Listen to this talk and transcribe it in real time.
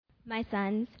my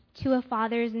sons, to a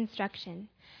father's instruction.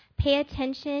 Pay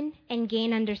attention and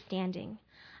gain understanding.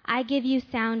 I give you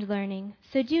sound learning,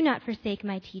 so do not forsake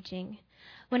my teaching.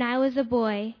 When I was a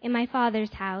boy in my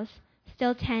father's house,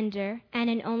 still tender and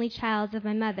an only child of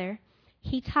my mother,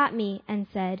 he taught me and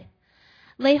said,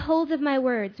 Lay hold of my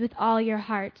words with all your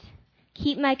heart.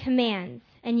 Keep my commands,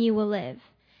 and you will live.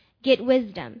 Get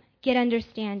wisdom, get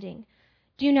understanding.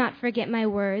 Do not forget my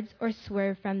words or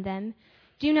swerve from them.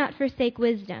 Do not forsake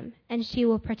wisdom, and she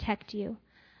will protect you.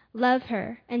 Love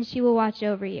her, and she will watch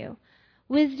over you.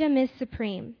 Wisdom is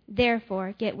supreme,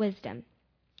 therefore get wisdom.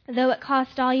 Though it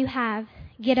cost all you have,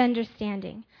 get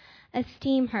understanding.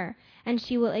 Esteem her, and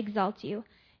she will exalt you.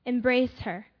 Embrace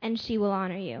her, and she will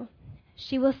honor you.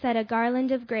 She will set a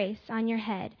garland of grace on your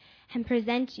head and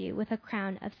present you with a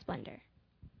crown of splendor.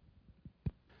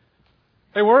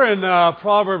 Hey, we're in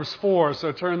Proverbs 4,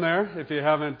 so turn there if you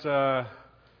haven't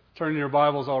turned your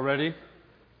Bibles already.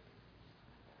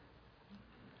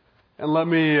 And let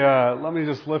me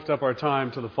just lift up our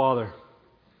time to the Father.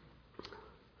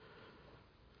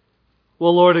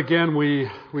 Well, Lord, again, we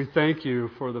thank you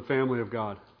for the family of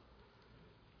God,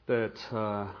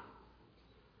 that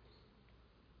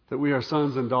we are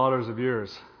sons and daughters of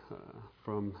yours,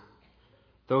 from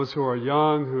those who are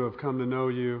young, who have come to know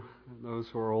you, and those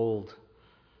who are old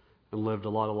and lived a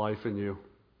lot of life in you.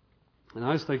 And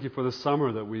I just thank you for this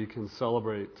summer that we can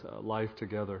celebrate life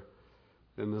together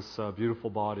in this beautiful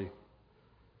body.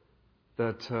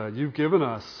 That you've given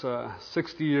us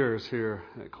 60 years here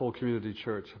at Cole Community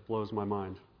Church. It blows my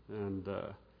mind. And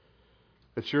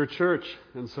it's your church,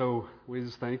 and so we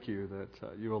just thank you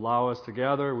that you allow us to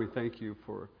gather. We thank you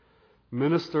for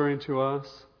ministering to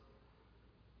us.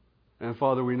 And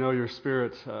Father, we know your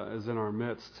Spirit is in our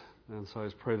midst. And so I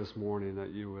just pray this morning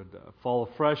that you would fall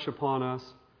afresh upon us,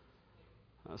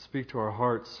 speak to our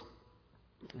hearts.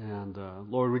 And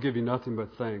Lord, we give you nothing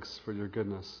but thanks for your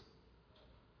goodness.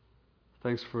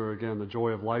 Thanks for, again, the joy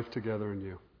of life together in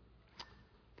you.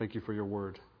 Thank you for your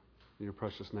word. In your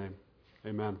precious name.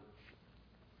 Amen.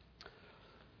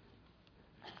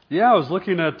 Yeah, I was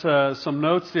looking at some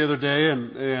notes the other day,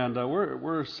 and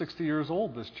we're 60 years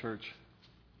old, this church.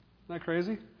 Isn't that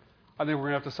crazy? I think we're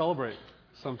going to have to celebrate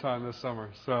sometime this summer.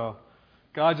 So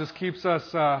God just keeps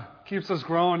us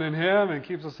growing in Him and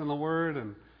keeps us in the Word,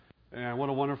 and what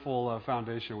a wonderful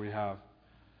foundation we have.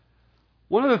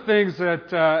 One of the things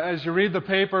that as you read the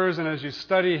papers and as you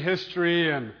study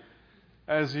history and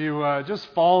as you just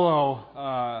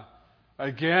follow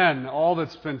again all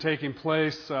that's been taking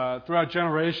place throughout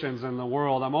generations in the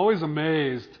world, I'm always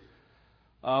amazed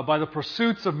by the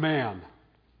pursuits of man.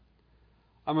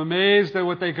 I'm amazed at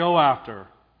what they go after.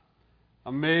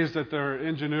 I'm amazed at their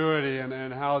ingenuity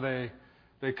and how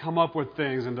they come up with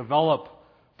things and develop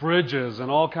bridges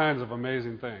and all kinds of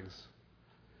amazing things.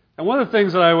 And one of the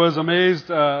things that I was amazed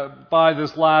by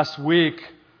this last week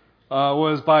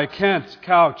was by Kent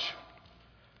Couch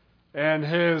and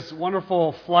his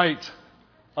wonderful flight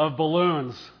of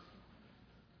balloons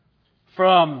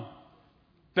from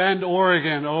Bend,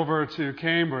 Oregon over to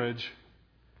Cambridge.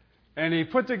 And he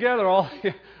put together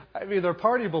they're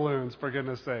party balloons, for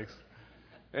goodness sakes.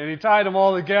 And he tied them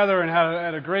all together and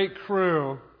had a great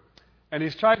crew. And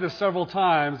he's tried this several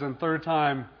times, and third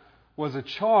time was a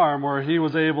charm, where he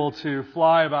was able to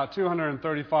fly about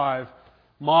 235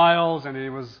 miles, and he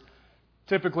was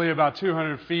typically about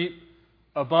 200 feet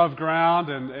above ground,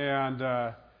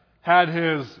 and had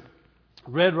his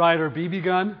Red Ryder BB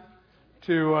gun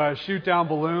to shoot down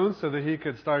balloons so that he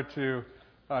could start to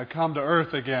come to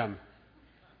Earth again.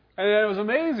 And it was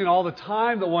amazing all the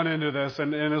time that went into this,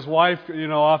 and his wife,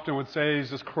 often would say he's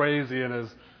just crazy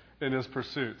in his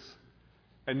pursuits.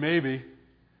 And maybe,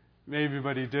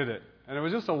 but he did it. And it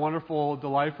was just a wonderful,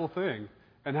 delightful thing.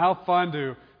 And how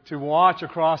fun to watch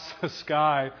across the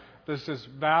sky this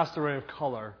vast array of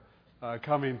color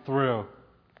coming through.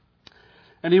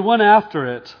 And he went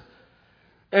after it.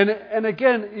 And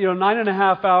again,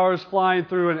 9.5 hours flying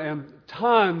through and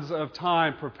tons of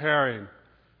time preparing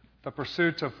the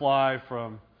pursuit to fly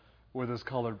with his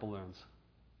colored balloons.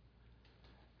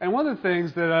 And one of the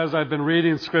things that as I've been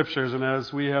reading scriptures and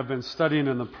as we have been studying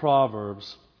in the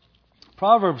Proverbs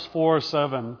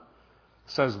 4:7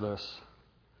 says this.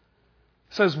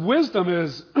 It says, wisdom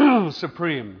is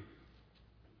supreme.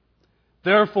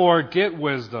 Therefore, get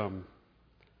wisdom.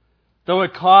 Though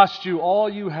it cost you all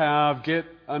you have, get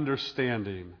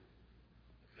understanding.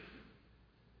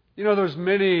 There's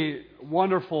many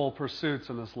wonderful pursuits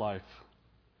in this life.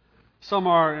 Some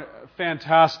are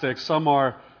fantastic, some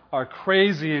are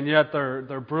crazy, and yet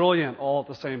they're brilliant all at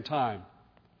the same time.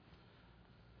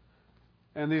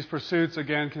 And these pursuits,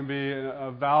 again, can be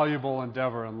a valuable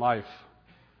endeavor in life.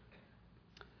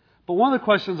 But one of the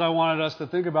questions I wanted us to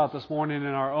think about this morning in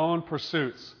our own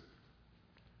pursuits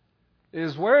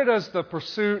is, where does the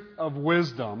pursuit of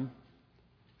wisdom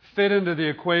fit into the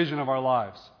equation of our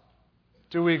lives?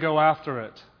 Do we go after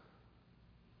it?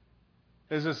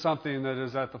 Is it something that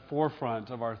is at the forefront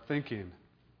of our thinking?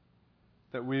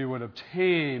 That we would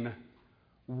obtain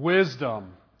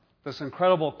wisdom, this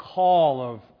incredible call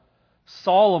of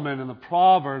Solomon in the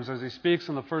Proverbs as he speaks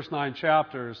in the first 9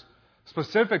 chapters,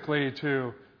 specifically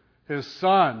to his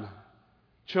son,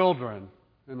 children,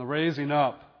 in the raising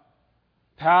up,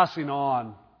 passing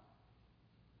on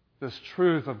this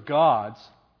truth of God's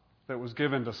that was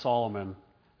given to Solomon,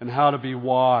 and how to be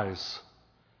wise.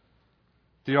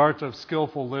 The art of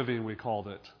skillful living, we called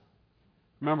it.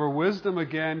 Remember, wisdom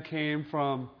again came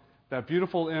from that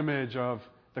beautiful image of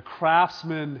the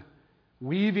craftsman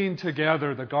weaving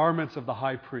together the garments of the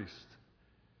high priest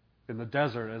in the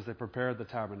desert as they prepared the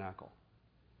tabernacle.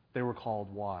 They were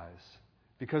called wise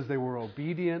because they were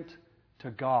obedient to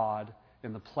God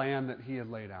in the plan that He had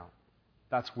laid out.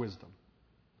 That's wisdom.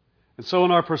 And so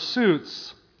in our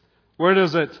pursuits, where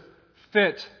does it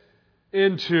fit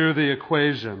into the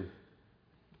equation?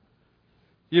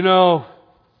 You know,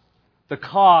 the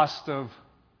cost of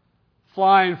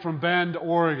flying from Bend,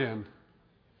 Oregon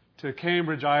to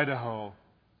Cambridge, Idaho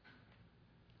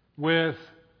with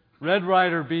Red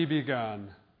Ryder BB gun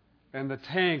and the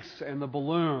tanks and the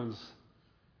balloons,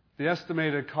 the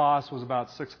estimated cost was about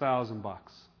 $6,000.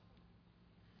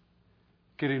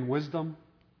 Getting wisdom,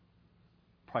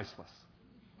 priceless.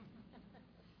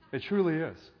 It truly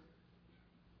is.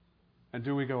 And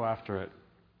do we go after it?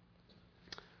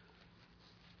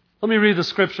 Let me read the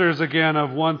scriptures again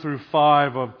of 1 through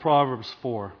 5 of Proverbs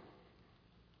 4.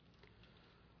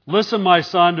 Listen, my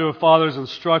son, to a father's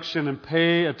instruction, and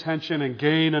pay attention and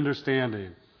gain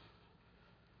understanding.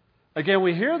 Again,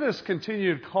 we hear this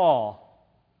continued call,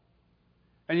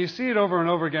 and you see it over and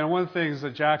over again. One of the things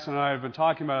that Jackson and I have been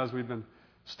talking about as we've been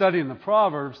studying the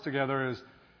Proverbs together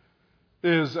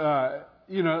is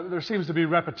there seems to be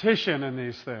repetition in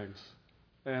these things.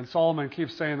 And Solomon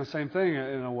keeps saying the same thing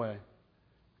in a way.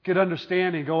 Get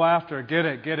understanding, go after it, get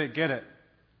it, get it, get it.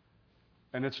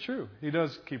 And it's true. He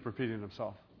does keep repeating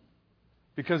himself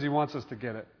because he wants us to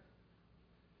get it.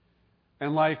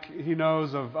 And like he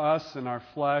knows of us and our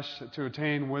flesh, to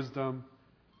attain wisdom,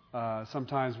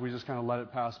 sometimes we just kind of let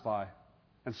it pass by.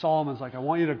 And Solomon's like, I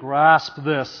want you to grasp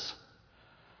this.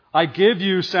 I give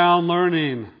you sound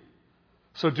learning,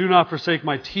 so do not forsake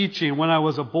my teaching. When I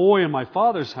was a boy in my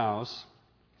father's house,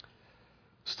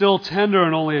 still tender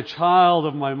and only a child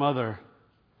of my mother,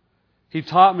 He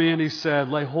taught me, and He said,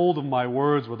 lay hold of my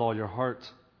words with all your heart.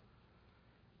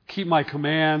 Keep my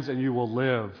commands and you will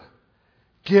live.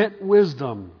 Get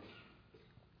wisdom.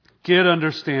 Get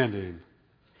understanding.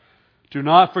 Do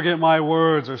not forget my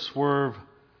words or swerve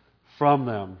from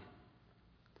them.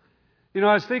 You know,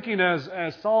 I was thinking as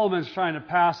Solomon's trying to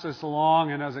pass this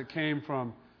along, and as it came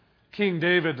from King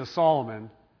David to Solomon,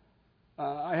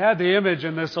 I had the image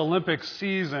in this Olympic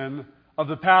season of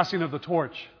the passing of the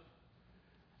torch.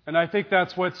 And I think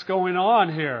that's what's going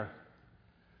on here.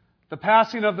 The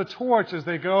passing of the torch as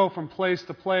they go from place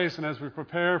to place, and as we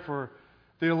prepare for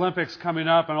the Olympics coming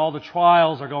up, and all the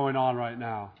trials are going on right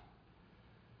now.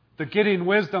 The getting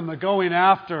wisdom, the going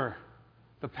after,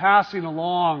 the passing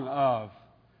along of.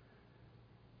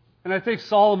 And I think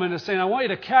Solomon is saying, I want you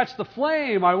to catch the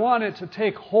flame. I want it to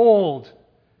take hold.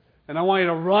 And I want you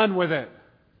to run with it.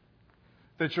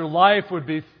 That your life would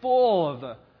be full of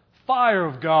the fire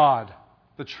of God,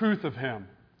 the truth of Him,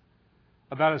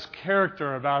 about His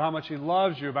character, about how much He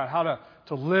loves you, about how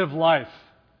to live life.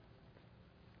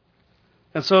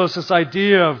 And so it's this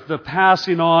idea of the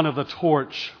passing on of the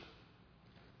torch.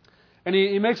 And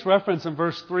he makes reference in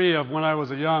verse 3 of when I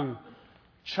was a young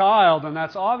child, and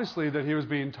that's obviously that he was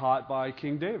being taught by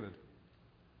King David.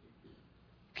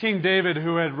 King David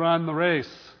who had run the race.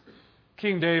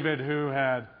 King David who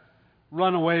had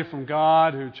run away from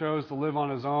God, who chose to live on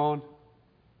his own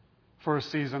for a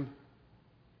season.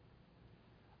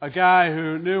 A guy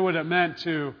who knew what it meant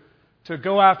to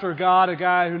go after God, a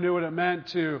guy who knew what it meant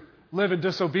to live in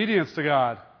disobedience to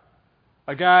God,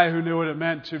 a guy who knew what it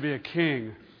meant to be a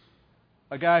king,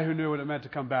 a guy who knew what it meant to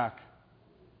come back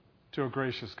to a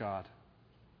gracious God.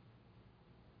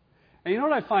 And you know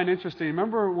what I find interesting?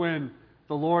 Remember when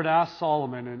the Lord asked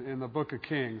Solomon in the book of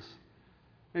Kings,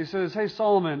 He says, hey,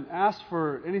 Solomon, ask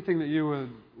for anything that you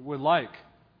would like,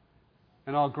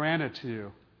 and I'll grant it to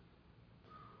you.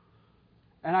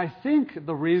 And I think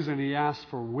the reason he asked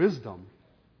for wisdom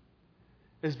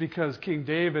is because King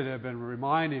David had been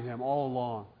reminding him all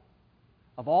along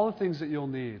of all the things that you'll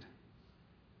need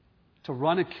to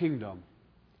run a kingdom,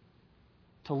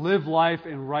 to live life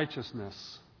in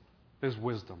righteousness, is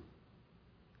wisdom.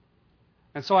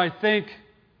 And so I think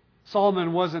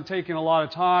Solomon wasn't taking a lot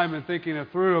of time and thinking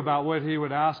it through about what he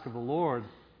would ask of the Lord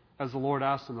as the Lord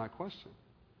asked him that question.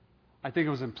 I think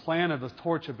it was implanted, the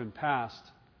torch had been passed.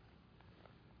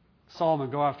 Solomon,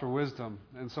 go after wisdom.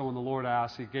 And so when the Lord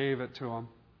asked, He gave it to him.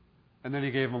 And then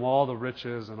He gave him all the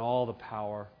riches and all the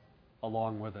power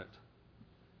along with it.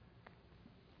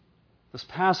 This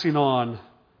passing on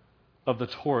of the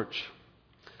torch.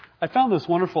 I found this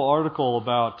wonderful article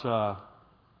about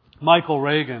Michael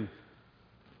Reagan,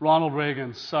 Ronald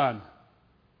Reagan's son.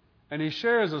 And he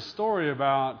shares a story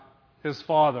about his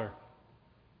father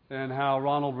and how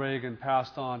Ronald Reagan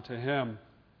passed on to him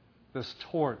this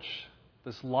torch,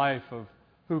 this life of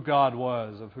who God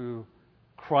was, of who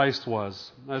Christ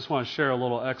was. I just want to share a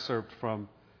little excerpt from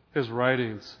his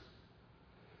writings.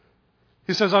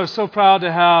 He says, I was so proud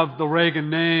to have the Reagan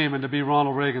name and to be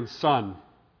Ronald Reagan's son.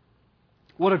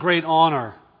 What a great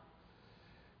honor.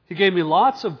 He gave me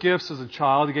lots of gifts as a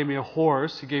child. He gave me a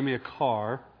horse. He gave me a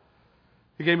car.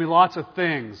 He gave me lots of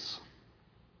things.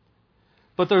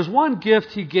 But there's one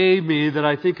gift He gave me that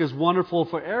I think is wonderful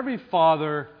for every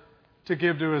father to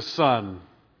give to his son.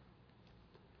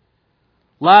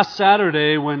 Last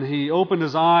Saturday, when he opened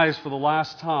his eyes for the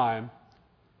last time,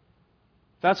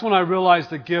 that's when I realized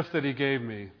the gift that He gave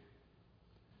me.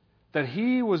 That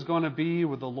he was going to be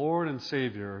with the Lord and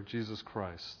Savior, Jesus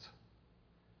Christ.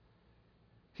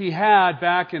 He had,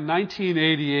 back in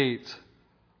 1988,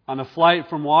 on a flight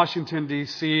from Washington,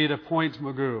 D.C. to Point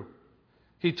Mugu,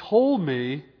 he told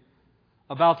me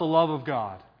about the love of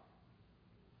God.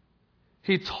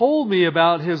 He told me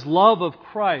about his love of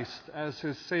Christ as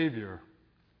his Savior.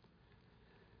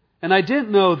 And I didn't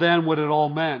know then what it all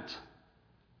meant,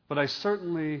 but I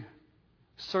certainly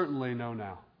know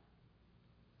now.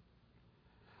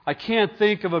 I can't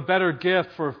think of a better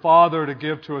gift for a father to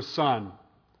give to a son.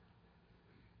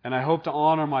 And I hope to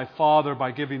honor my father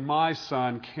by giving my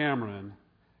son, Cameron,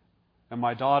 and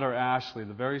my daughter, Ashley,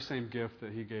 the very same gift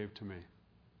that he gave to me.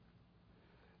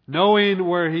 Knowing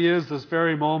where he is this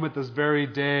very moment, this very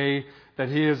day, that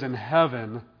he is in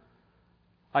heaven,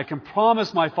 I can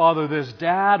promise my father this: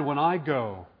 Dad, when I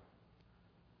go,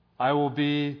 I will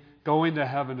be going to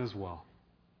heaven as well.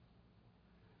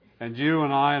 And you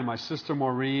and I and my sister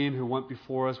Maureen, who went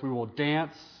before us, we will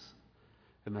dance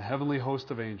in the heavenly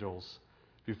host of angels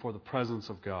before the presence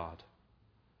of God.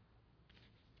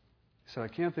 He said, I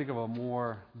can't think of a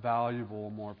more valuable,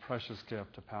 more precious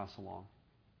gift to pass along.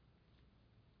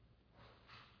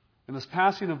 In this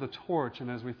passing of the torch, and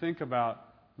as we think about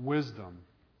wisdom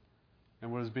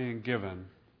and what is being given,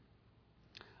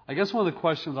 I guess one of the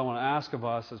questions I want to ask of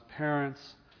us as parents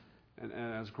and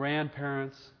as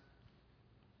grandparents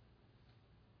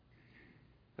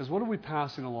is, what are we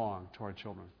passing along to our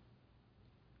children?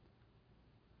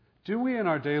 Do we, in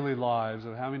our daily lives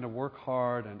of having to work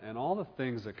hard and all the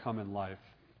things that come in life,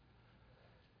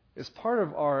 is part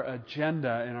of our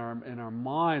agenda in our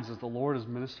minds as the Lord is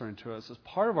ministering to us, as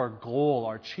part of our goal,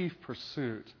 our chief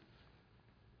pursuit,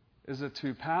 is it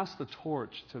to pass the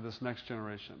torch to this next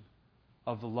generation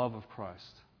of the love of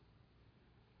Christ,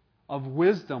 of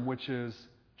wisdom, which is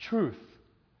truth,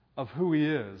 of who He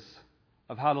is,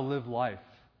 of how to live life,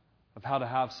 of how to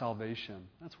have salvation.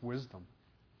 That's wisdom.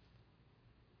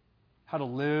 How to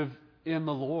live in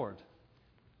the Lord.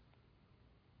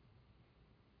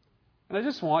 And I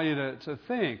just want you to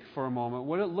think for a moment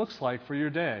what it looks like for your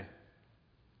day.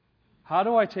 How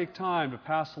do I take time to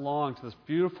pass along to this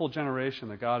beautiful generation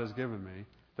that God has given me,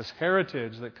 this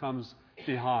heritage that comes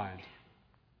behind?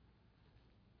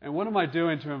 And what am I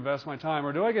doing to invest my time?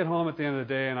 Or do I get home at the end of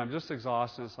the day and I'm just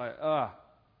exhausted and it's like, I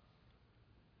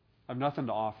have nothing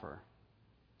to offer.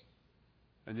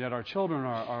 And yet our children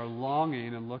are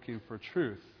longing and looking for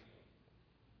truth.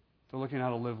 They're looking how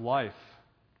to live life.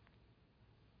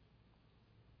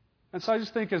 And so I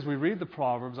just think as we read the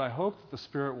Proverbs, I hope that the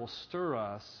Spirit will stir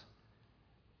us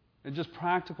in just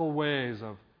practical ways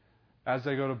of, as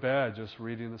they go to bed, just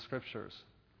reading the Scriptures.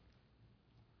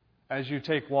 As you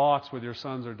take walks with your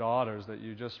sons or daughters, that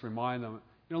you just remind them,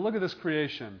 look at this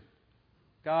creation.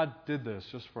 God did this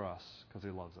just for us because He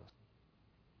loves us.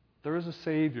 There is a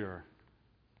Savior.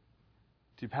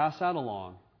 Do you pass that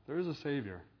along? There is a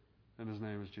Savior, and His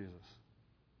name is Jesus.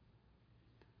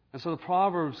 And so the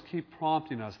Proverbs keep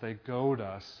prompting us, they goad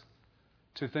us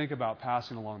to think about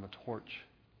passing along the torch.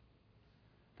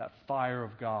 That fire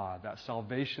of God, that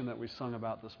salvation that we sung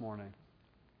about this morning.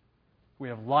 We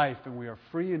have life and we are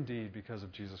free indeed because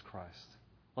of Jesus Christ.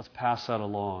 Let's pass that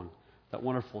along, that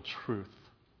wonderful truth.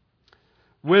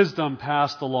 Wisdom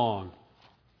passed along.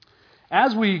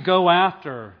 As we go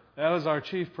after, as our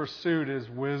chief pursuit is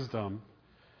wisdom,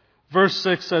 verse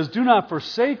 6 says, "Do not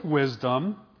forsake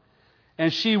wisdom,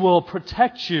 and she will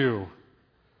protect you.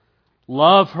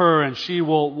 Love her, and she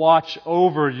will watch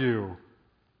over you."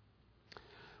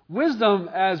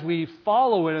 Wisdom, as we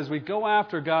follow it, as we go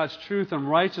after God's truth and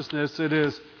righteousness, it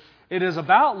is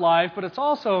about life, but it's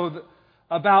also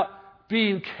about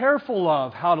being careful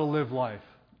of how to live life.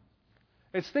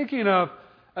 It's thinking of,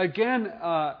 again,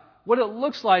 what it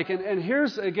looks like. And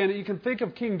here's, again, you can think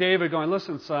of King David going,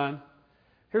 "Listen, son,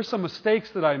 here's some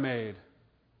mistakes that I made.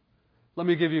 Let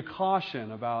me give you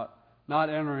caution about not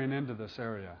entering into this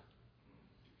area,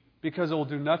 because it will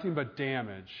do nothing but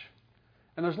damage."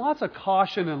 And there's lots of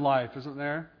caution in life, isn't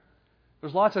there?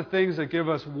 There's lots of things that give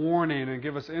us warning and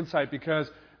give us insight because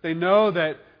they know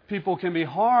that people can be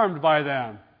harmed by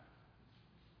them.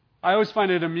 I always find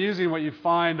it amusing what you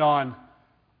find on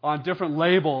different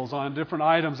labels, on different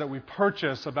items that we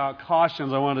purchase about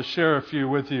cautions. I want to share a few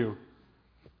with you.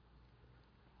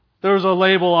 There was a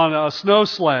label on a snow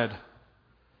sled.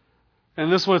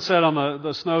 And this is what it said on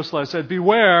the snow sled. It said,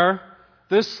 "Beware,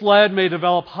 this sled may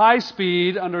develop high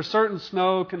speed under certain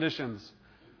snow conditions."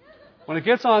 When it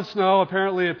gets on snow,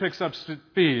 apparently it picks up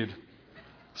speed.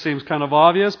 Seems kind of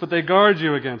obvious, but they guard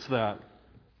you against that.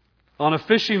 On a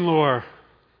fishing lure,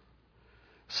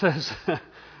 says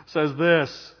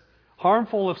this,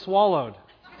 "Harmful if swallowed."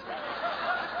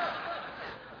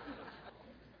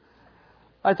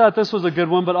 I thought this was a good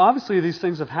one, but obviously these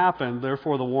things have happened,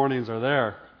 therefore the warnings are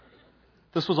there.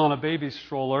 This was on a baby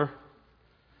stroller.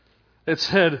 It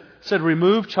said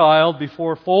 "Remove child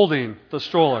before folding the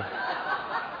stroller."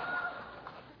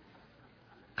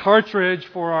 Cartridge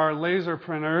for our laser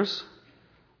printers.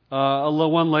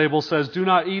 One label says, "Do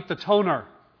not eat the toner."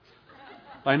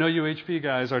 I know you HP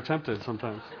guys are tempted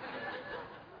sometimes.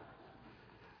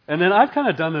 And then I've kind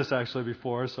of done this actually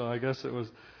before, so I guess it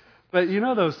was... But you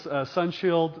know those sun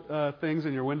shield things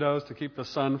in your windows to keep the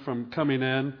sun from coming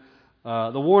in?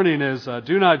 The warning is,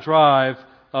 do not drive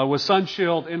with sun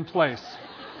shield in place.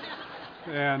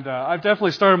 And I've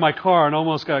definitely started my car and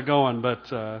almost got going,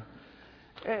 but...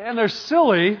 and they're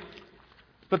silly,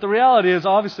 but the reality is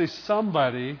obviously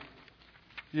somebody,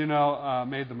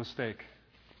 made the mistake.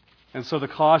 And so the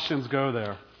cautions go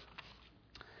there.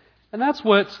 And that's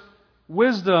what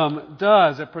wisdom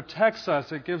does. It protects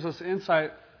us. It gives us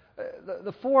insight.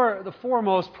 The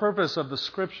foremost purpose of the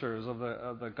Scriptures, of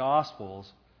the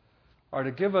Gospels, are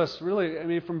to give us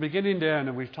really, from beginning to end,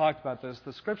 and we've talked about this,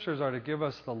 the Scriptures are to give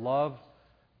us the love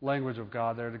language of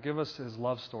God. They're to give us His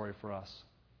love story for us.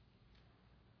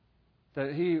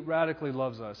 That He radically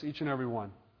loves us, each and every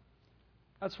one.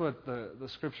 That's what the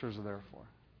Scriptures are there for.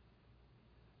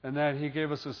 And that He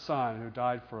gave us His Son who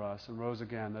died for us and rose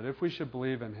again. That if we should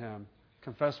believe in Him,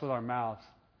 confess with our mouth,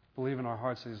 believe in our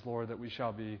hearts that He is Lord, that we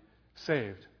shall be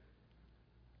saved.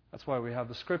 That's why we have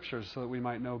the Scriptures, so that we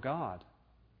might know God.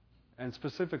 And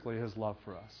specifically His love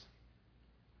for us.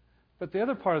 But the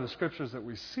other part of the Scriptures that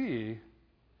we see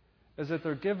is that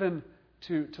they're given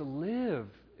to live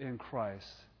in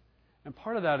Christ. And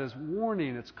part of that is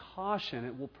warning, it's caution.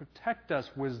 It will protect us,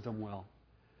 wisdom will.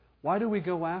 Why do we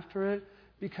go after it?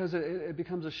 Because it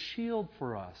becomes a shield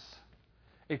for us.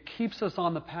 It keeps us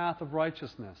on the path of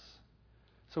righteousness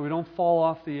so we don't fall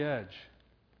off the edge.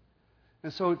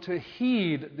 And so to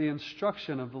heed the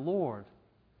instruction of the Lord.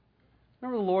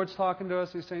 Remember the Lord's talking to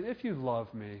us? He's saying, if you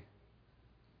love me,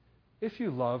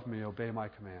 obey my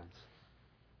commands.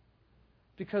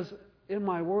 Because in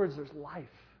my words there's life.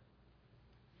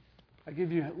 I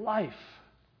give you life.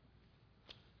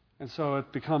 And so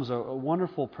it becomes a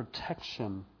wonderful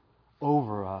protection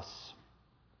over us.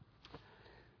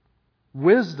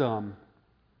 Wisdom,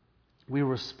 we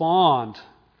respond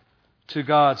to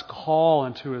God's call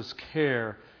and to His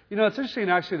care. It's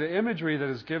interesting actually, the imagery that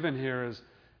is given here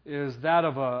is that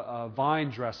of a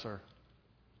vine dresser,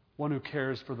 one who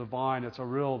cares for the vine. It's a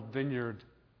real vineyard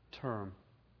term.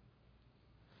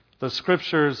 The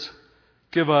Scriptures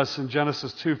give us in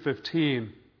Genesis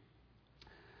 2:15,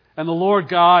 "And the Lord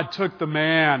God took the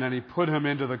man and He put him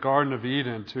into the Garden of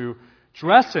Eden to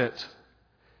dress it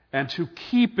and to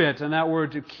keep it." And that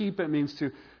word to keep it means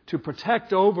to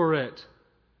protect over it,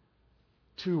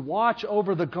 to watch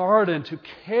over the garden, to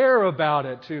care about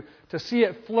it, to see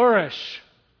it flourish.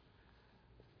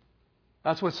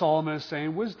 That's what Solomon is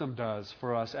saying wisdom does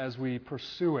for us as we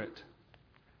pursue it.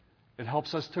 It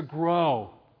helps us to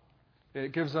grow.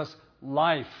 It gives us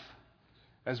life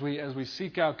as we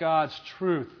seek out God's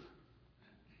truth.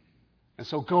 And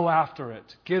so go after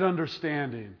it. Get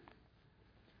understanding.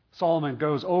 Solomon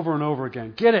goes over and over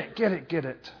again, get it, get it, get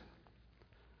it.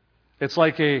 It's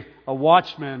like a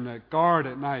watchman, a guard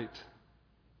at night.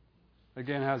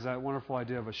 Again, has that wonderful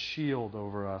idea of a shield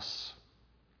over us.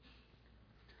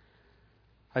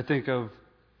 I think of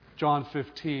John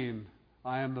 15,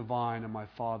 I am the vine and my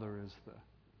Father is the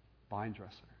vine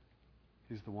dresser.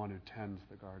 He's the one who tends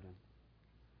the garden.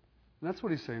 And that's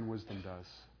what he's saying wisdom does.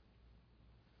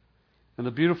 And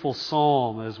the beautiful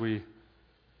psalm, as we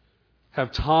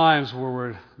have times where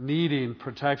we're needing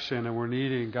protection and we're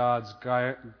needing God's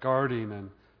guarding and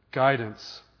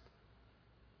guidance.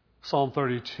 Psalm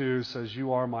 32 says,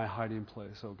 you are my hiding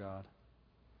place, O God.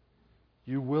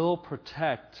 You will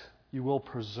protect, you will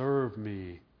preserve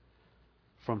me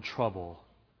from trouble,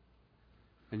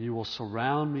 and you will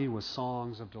surround me with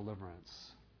songs of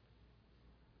deliverance.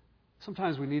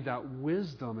 Sometimes we need that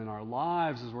wisdom in our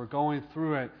lives as we're going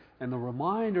through it, and the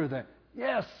reminder that,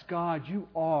 yes, God, you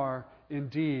are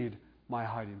indeed my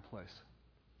hiding place.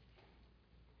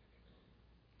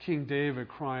 King David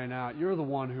crying out, you're the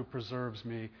one who preserves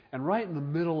me. And right in the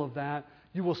middle of that,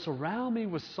 you will surround me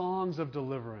with songs of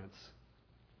deliverance.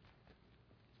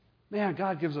 Man,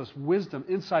 God gives us wisdom,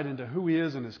 insight into who He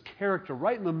is and His character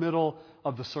right in the middle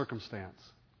of the circumstance.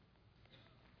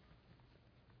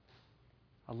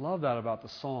 I love that about the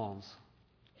Psalms.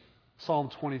 Psalm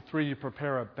 23, you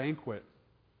prepare a banquet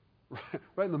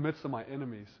right in the midst of my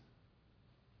enemies.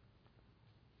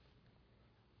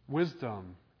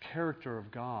 Wisdom, character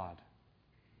of God,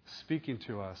 speaking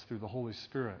to us through the Holy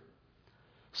Spirit.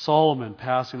 Solomon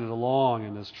passing it along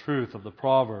in his truth of the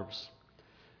Proverbs.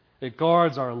 It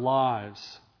guards our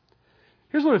lives.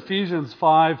 Here's what Ephesians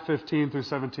 5:15 through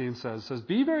 17 says. It says,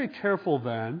 be very careful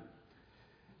then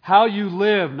how you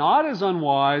live, not as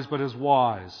unwise, but as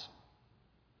wise,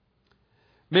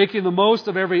 making the most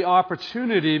of every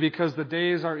opportunity because the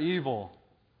days are evil.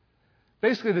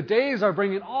 Basically, the days are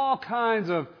bringing all kinds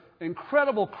of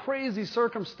incredible, crazy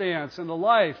circumstance into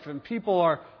life, and people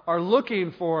are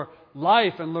looking for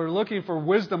life, and they're looking for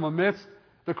wisdom amidst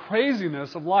the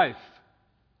craziness of life.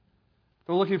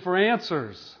 They're looking for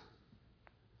answers.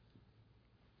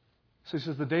 So he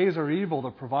says, the days are evil,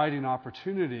 they're providing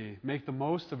opportunity. Make the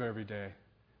most of every day,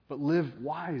 but live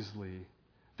wisely.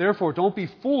 Therefore, don't be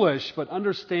foolish, but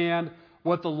understand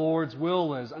what the Lord's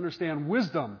will is. Understand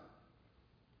wisdom.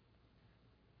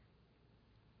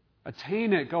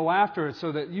 Attain it, go after it,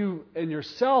 so that you and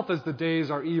yourself, as the days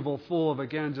are evil, full of,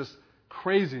 again, just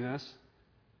craziness,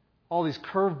 all these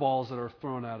curveballs that are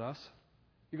thrown at us,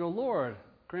 you go, Lord,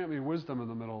 grant me wisdom in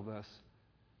the middle of this.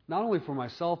 Not only for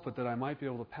myself, but that I might be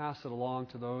able to pass it along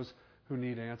to those who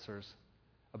need answers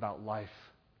about life.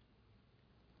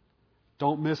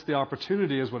 Don't miss the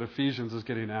opportunity is what Ephesians is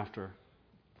getting after.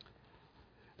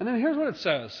 And then here's what it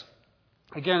says.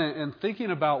 Again, in thinking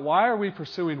about why are we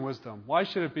pursuing wisdom? Why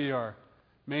should it be our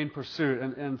main pursuit?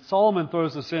 And Solomon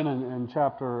throws this in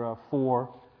chapter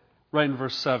 4, right in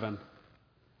verse 7.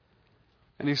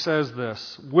 And he says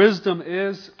this, wisdom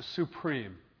is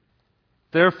supreme.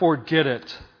 Therefore get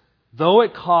it. Though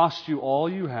it cost you all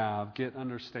you have, get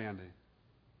understanding.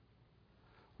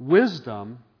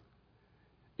 Wisdom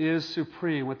is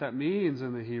supreme. What that means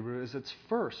in the Hebrew is it's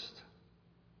first.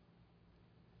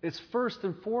 It's first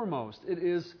and foremost. It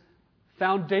is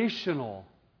foundational.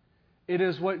 It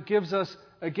is what gives us,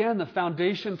 again, the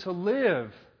foundation to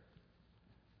live.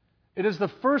 It is the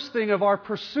first thing of our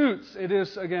pursuits. It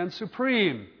is, again,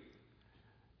 supreme.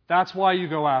 That's why you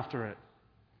go after it.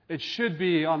 It should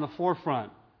be on the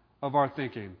forefront of our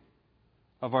thinking,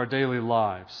 of our daily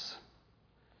lives.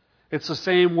 It's the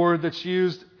same word that's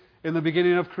used in the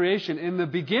beginning of creation. In the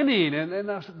beginning, and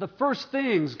the first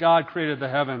things, God created the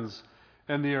heavens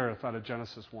and the earth out of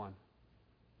Genesis 1.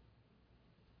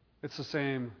 It's the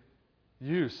same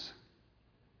use.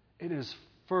 It is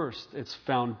first. It's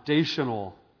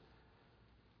foundational.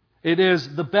 It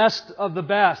is the best of the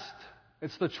best.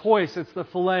 It's the choice. It's the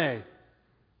filet.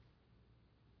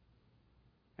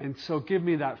 And so give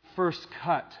me that first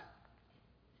cut.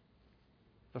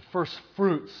 The first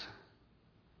fruits.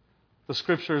 The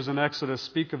scriptures in Exodus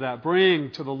speak of that.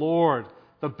 Bring to the Lord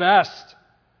the best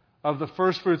of the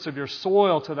first fruits of your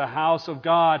soil to the house of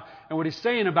God. And what he's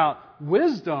saying about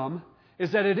wisdom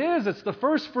is that it's the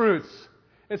first fruits.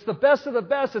 It's the best of the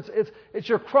best. It's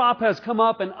your crop has come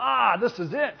up and this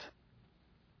is it.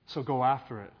 So go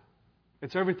after it.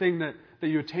 It's everything that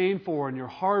you attain for in your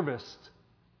harvest.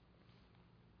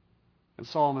 And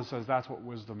Solomon says that's what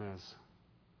wisdom is.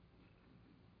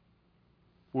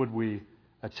 Would we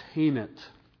attain it?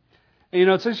 And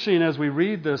it's interesting as we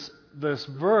read this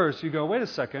verse, you go, wait a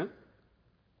second.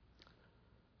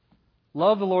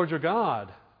 Love the Lord your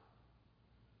God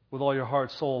with all your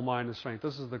heart, soul, mind, and strength.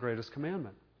 This is the greatest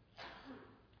commandment.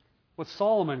 What's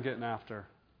Solomon getting after?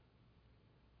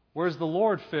 Where's the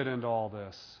Lord fit into all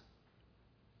this?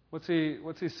 What's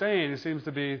he saying? He seems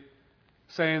to be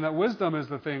saying that wisdom is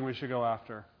the thing we should go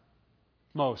after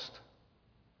most.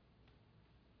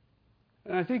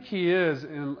 And I think he is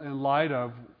in light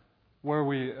of where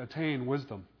we attain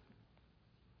wisdom.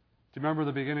 Do you remember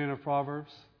the beginning of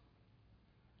Proverbs?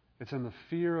 It's in the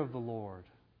fear of the Lord.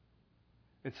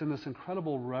 It's in this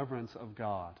incredible reverence of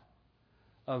God,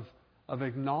 of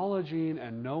acknowledging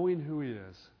and knowing who He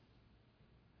is.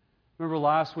 Remember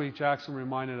last week, Jackson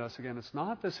reminded us again, it's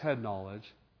not this head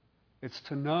knowledge. It's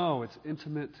to know, it's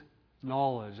intimate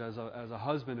knowledge as a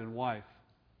husband and wife.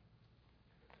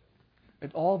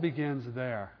 It all begins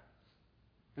there.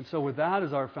 And so with that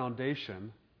as our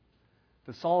foundation,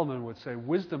 that Solomon would say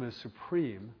wisdom is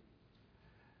supreme.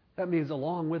 That means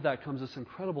along with that comes this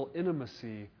incredible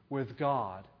intimacy with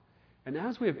God. And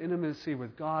as we have intimacy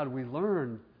with God, we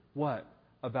learn what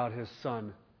about His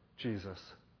Son, Jesus?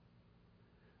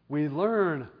 We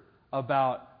learn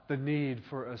about the need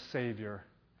for a Savior.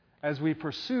 As we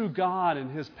pursue God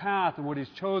and His path and what He's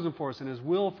chosen for us and His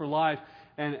will for life,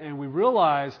 and we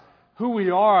realize who we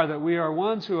are, that we are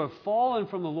ones who have fallen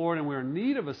from the Lord and we are in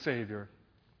need of a Savior,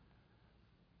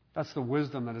 that's the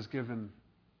wisdom that is given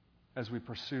as we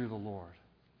pursue the Lord.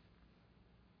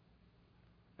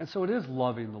 And so it is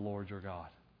loving the Lord your God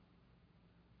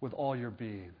with all your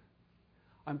being.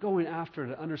 I'm going after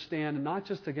to understand, and not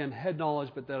just, again, head knowledge,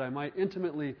 but that I might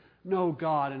intimately know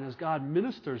God. And as God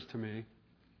ministers to me,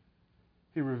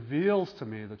 He reveals to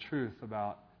me the truth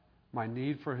about my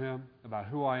need for Him, about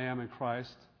who I am in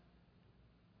Christ.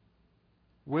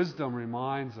 Wisdom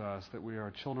reminds us that we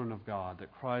are children of God,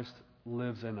 that Christ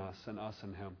lives in us and us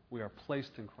in Him. We are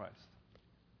placed in Christ.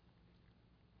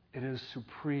 It is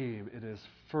supreme. It is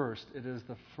first. It is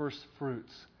the first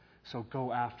fruits. So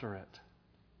go after it.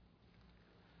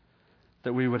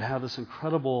 That we would have this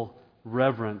incredible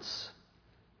reverence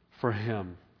for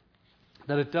Him.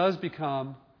 That it does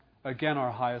become, again,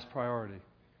 our highest priority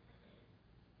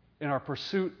in our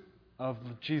pursuit of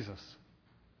Jesus.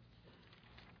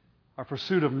 Our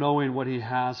pursuit of knowing what He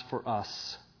has for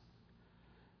us.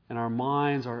 And our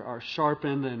minds are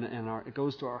sharpened and it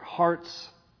goes to our hearts.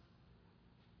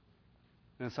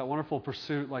 And it's that wonderful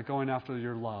pursuit like going after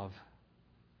your love.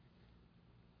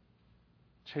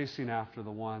 Chasing after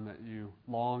the one that you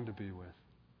long to be with.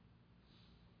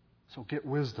 So get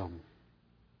wisdom.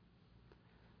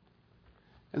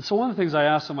 And so one of the things I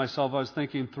asked of myself, I was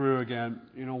thinking through again,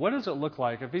 what does it look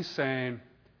like if He's saying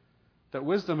that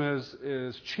wisdom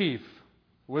is chief,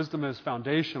 wisdom is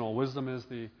foundational, wisdom is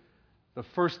the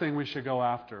first thing we should go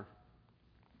after?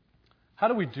 How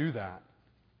do we do that?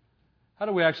 How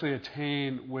do we actually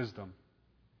attain wisdom?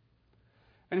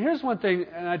 And here's one thing,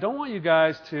 and I don't want you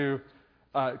guys to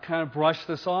kind of brush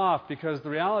this off, because the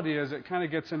reality is it kind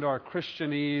of gets into our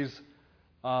Christianese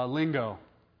lingo.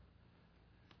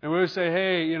 And we would say,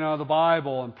 hey, the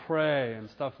Bible and pray and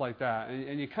stuff like that.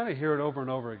 And you kind of hear it over and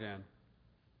over again.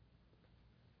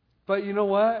 But you know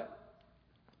what?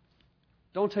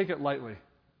 Don't take it lightly.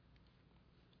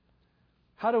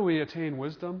 How do we attain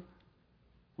wisdom?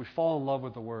 We fall in love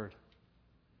with the Word.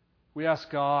 We ask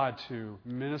God to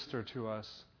minister to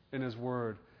us in His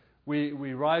Word. We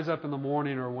rise up in the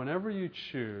morning or whenever you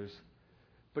choose,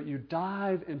 but you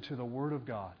dive into the Word of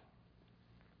God.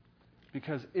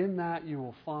 Because in that you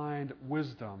will find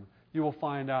wisdom. You will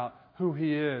find out who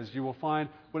He is. You will find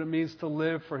what it means to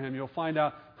live for Him. You'll find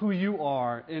out who you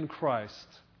are in Christ.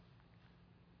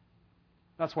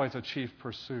 That's why it's a chief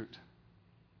pursuit.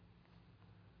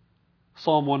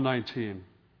 Psalm 119.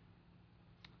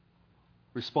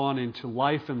 Responding to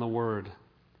life in the Word.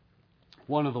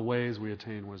 One of the ways we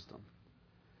attain wisdom.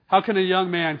 How can a young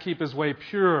man keep his way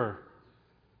pure?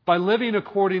 By living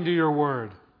according to your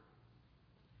Word.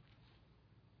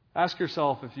 Ask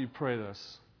yourself if you pray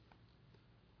this.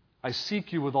 I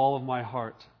seek you with all of my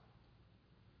heart.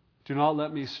 Do not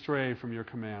let me stray from your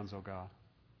commands, O God.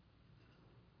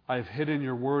 I have hidden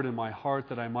your word in my heart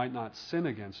that I might not sin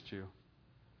against you.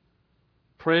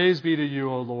 Praise be to you,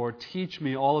 O Lord. Teach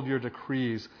me all of your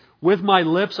decrees. With my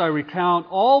lips I recount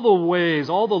all the ways,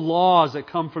 all the laws that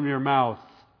come from your mouth.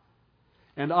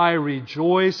 And I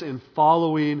rejoice in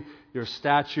following your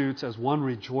statutes as one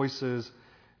rejoices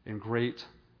in great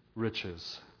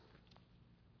riches.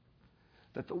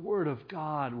 That the Word of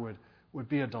God would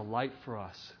be a delight for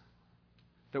us.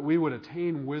 That we would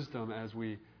attain wisdom as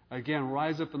we, again,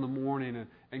 rise up in the morning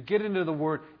and get into the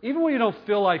Word. Even when you don't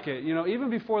feel like it, even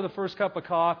before the first cup of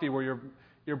coffee where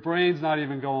your brain's not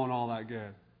even going all that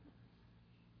good.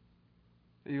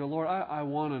 And you go, Lord, I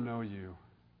want to know you.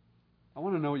 I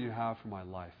want to know what you have for my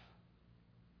life.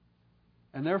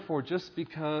 And therefore, just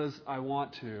because I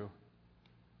want to,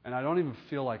 and I don't even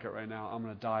feel like it right now, I'm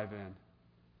going to dive in.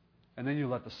 And then you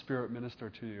let the Spirit minister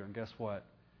to you, and guess what?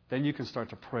 Then you can start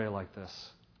to pray like this.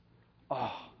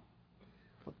 Oh,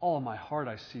 with all of my heart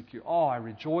I seek you. Oh, I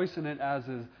rejoice in it as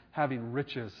is having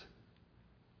riches.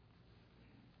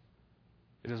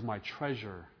 It is my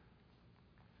treasure.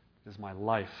 It is my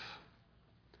life.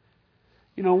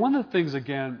 You know, one of the things,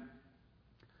 again,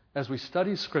 as we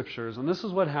study Scriptures, and this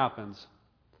is what happens,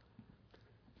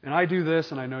 and I do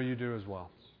this and I know you do as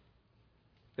well,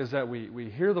 is that we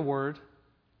hear the Word,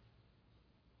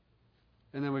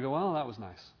 and then we go, well, that was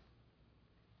nice.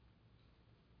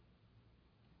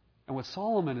 And what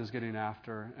Solomon is getting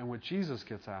after, and what Jesus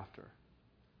gets after,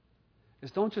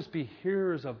 is don't just be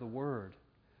hearers of the Word,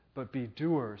 but be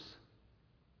doers.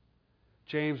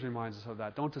 James reminds us of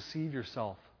that. Don't deceive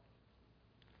yourself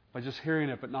by just hearing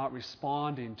it but not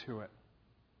responding to it.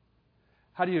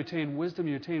 How do you attain wisdom?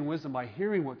 You attain wisdom by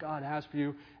hearing what God has for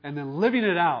you and then living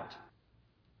it out.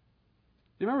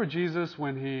 You remember Jesus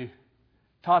when He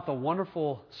taught the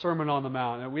wonderful Sermon on the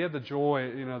Mount? And we had the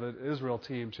joy, the Israel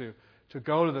team, to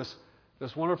go to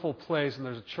this wonderful place, and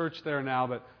there's a church there now,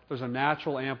 but there's a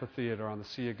natural amphitheater on the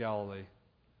Sea of Galilee.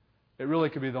 It really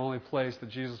could be the only place that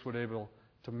Jesus would be able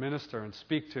to minister and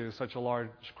speak to such a large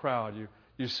crowd.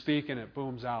 You speak and it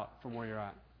booms out from where you're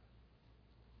at.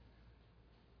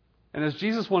 And as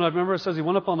Jesus went up, remember it says He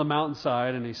went up on the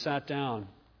mountainside and He sat down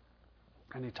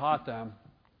and He taught them.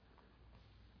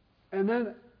 And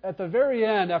then at the very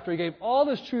end, after He gave all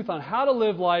this truth on how to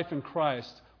live life in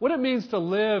Christ, what it means to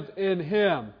live in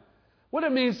Him, what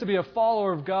it means to be a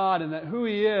follower of God and that who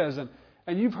He is.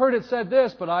 And you've heard it said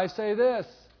this, but I say this.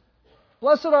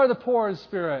 Blessed are the poor in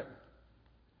spirit.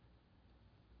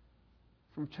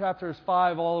 From chapters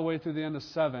 5 all the way through the end of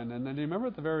 7. And then do you remember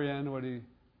at the very end what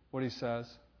he says?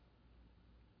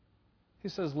 He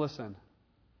says, listen,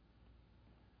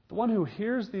 the one who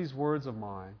hears these words of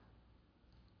mine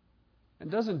and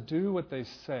doesn't do what they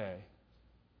say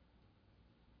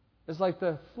is like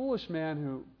the foolish man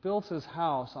who built his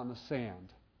house on the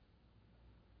sand.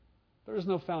 There is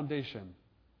no foundation.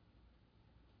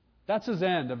 That's his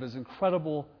end of his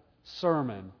incredible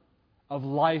sermon of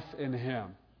life in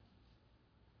Him.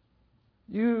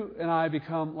 You and I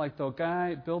become like the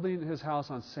guy building his house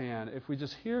on sand. If we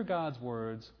just hear God's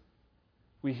words,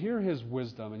 we hear His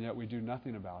wisdom, and yet we do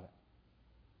nothing about it.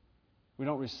 We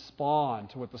don't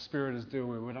respond to what the Spirit is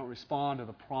doing. We don't respond to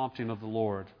the prompting of the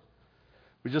Lord.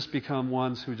 We just become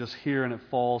ones who just hear and it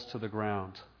falls to the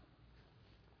ground.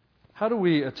 How do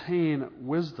we attain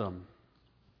wisdom?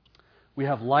 We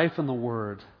have life in the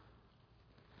Word.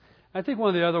 I think one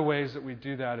of the other ways that we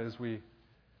do that is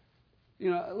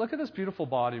look at this beautiful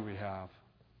body we have.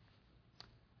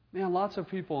 Man, lots of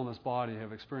people in this body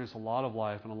have experienced a lot of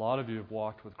life, and a lot of you have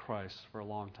walked with Christ for a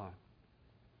long time.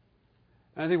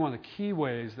 And I think one of the key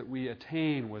ways that we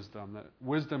attain wisdom, that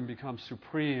wisdom becomes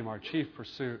supreme, our chief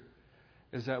pursuit,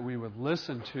 is that we would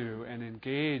listen to and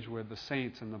engage with the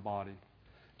saints in the body.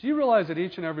 Do you realize that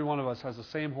each and every one of us has the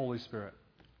same Holy Spirit?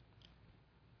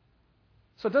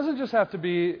 So it doesn't just have to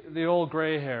be the old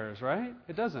gray hairs, right?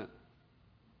 It doesn't.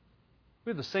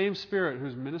 We have the same Spirit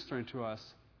who's ministering to us,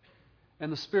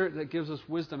 and the Spirit that gives us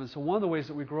wisdom. And so one of the ways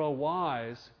that we grow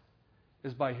wise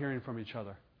is by hearing from each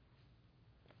other.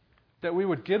 That we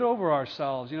would get over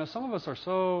ourselves. Some of us are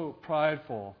so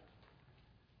prideful.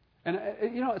 And,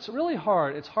 it's really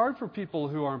hard. It's hard for people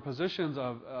who are in positions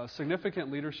of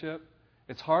significant leadership.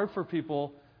 It's hard for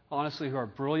people, honestly, who are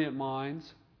brilliant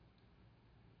minds,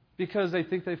 because they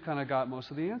think they've kind of got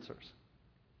most of the answers.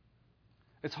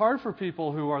 It's hard for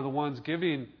people who are the ones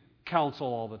giving counsel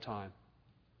all the time,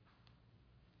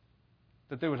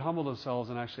 that they would humble themselves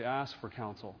and actually ask for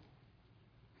counsel.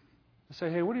 And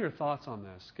say, hey, what are your thoughts on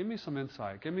this? Give me some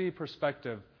insight. Give me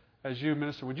perspective as you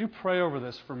minister. Would you pray over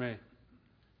this for me?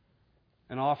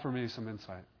 And offer me some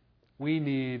insight. We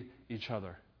need each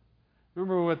other.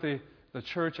 Remember what the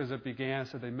church as it began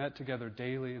said? They met together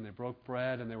daily and they broke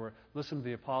bread and they were listening to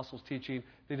the apostles' teaching.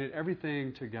 They did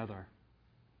everything together.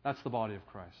 That's the body of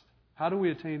Christ. How do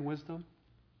we attain wisdom?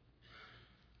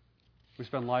 We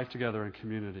spend life together in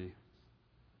community.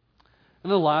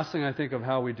 And the last thing I think of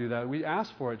how we do that, we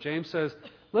ask for it. James says,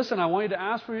 listen, I want you to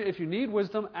ask for it. If you need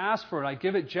wisdom, ask for it. I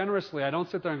give it generously. I don't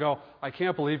sit there and go, I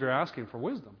can't believe you're asking for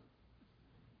wisdom.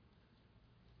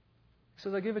 He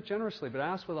says, I give it generously, but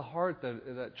ask with a heart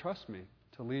that trusts me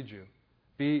to lead you.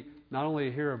 Be not only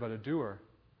a hearer, but a doer.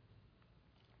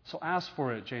 So ask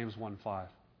for it, James 1:5.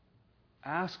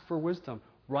 Ask for wisdom.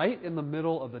 Right in the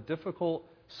middle of the difficult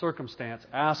circumstance,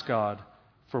 ask God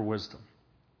for wisdom.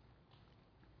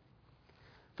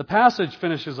 The passage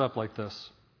finishes up like this.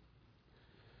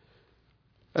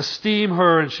 Esteem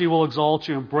her, and she will exalt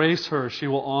you. Embrace her, she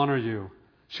will honor you.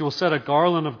 She will set a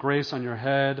garland of grace on your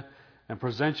head and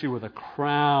present you with a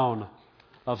crown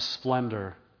of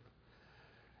splendor.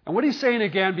 And what he's saying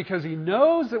again, because he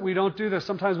knows that we don't do this,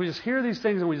 sometimes we just hear these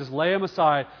things and we just lay them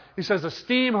aside. He says,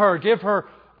 esteem her, give her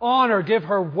honor, give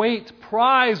her weight,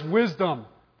 prize wisdom.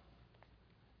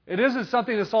 It isn't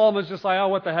something that Solomon's just like, oh,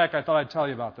 what the heck, I thought I'd tell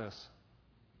you about this.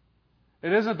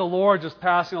 It isn't the Lord just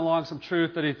passing along some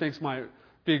truth that he thinks might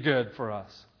be good for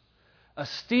us.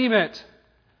 Esteem it.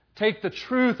 Take the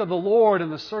truth of the Lord in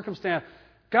the circumstance.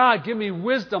 God, give me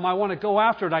wisdom. I want to go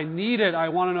after it. I need it. I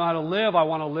want to know how to live. I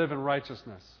want to live in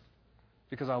righteousness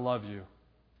because I love you.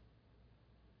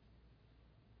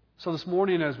 So this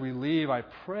morning as we leave, I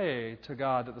pray to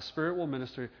God that the Spirit will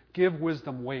minister. Give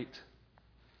wisdom weight.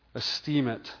 Esteem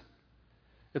it.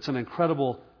 It's an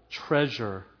incredible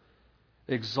treasure.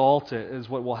 Exalt it is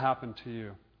what will happen to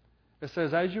you. It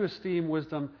says, as you esteem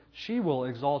wisdom, she will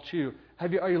exalt you.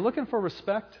 Are you looking for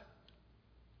respect?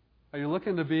 Are you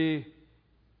looking to be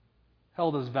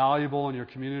held as valuable in your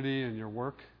community and your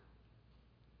work?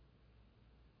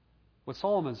 What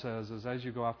Solomon says is, as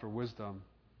you go after wisdom,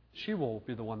 she will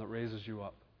be the one that raises you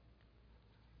up.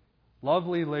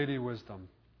 Lovely Lady Wisdom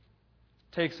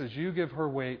takes as you give her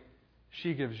weight,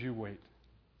 she gives you weight.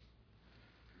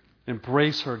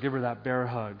 Embrace her, give her that bear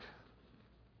hug.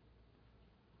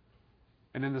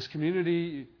 And in this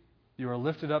community, you are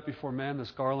lifted up before men,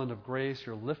 this garland of grace.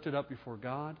 You're lifted up before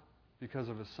God because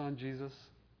of His Son, Jesus.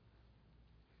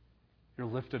 You're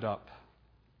lifted up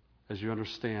as you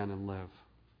understand and live.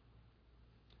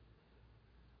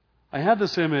 I had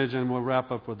this image, and we'll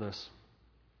wrap up with this.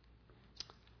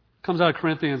 It comes out of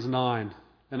Corinthians 9.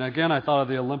 And again, I thought of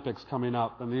the Olympics coming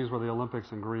up, and these were the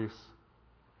Olympics in Greece.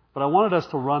 But I wanted us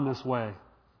to run this way.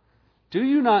 Do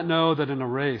you not know that in a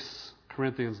race,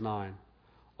 Corinthians 9,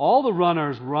 all the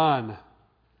runners run,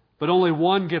 but only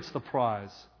one gets the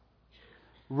prize?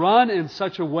 Run in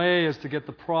such a way as to get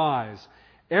the prize.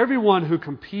 Everyone who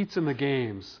competes in the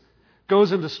games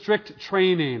goes into strict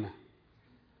training.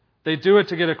 They do it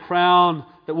to get a crown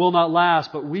that will not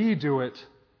last, but we do it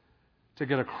to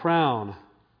get a crown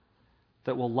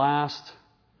that will last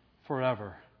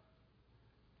forever.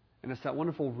 And it's that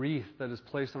wonderful wreath that is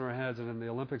placed on our heads. And in the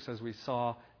Olympics, as we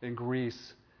saw in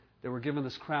Greece, they were given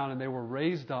this crown and they were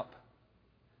raised up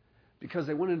because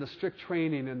they went into strict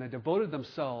training and they devoted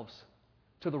themselves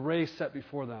to the race set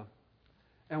before them.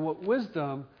 And what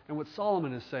wisdom and what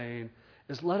Solomon is saying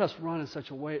is, let us run in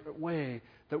such a way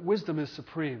that wisdom is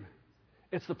supreme.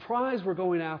 It's the prize we're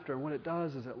going after, and what it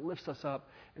does is it lifts us up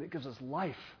and it gives us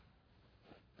life.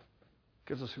 It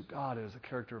gives us who God is, the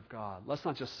character of God. Let's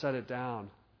not just set it down.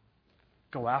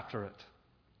 Go after it.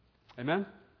 Amen?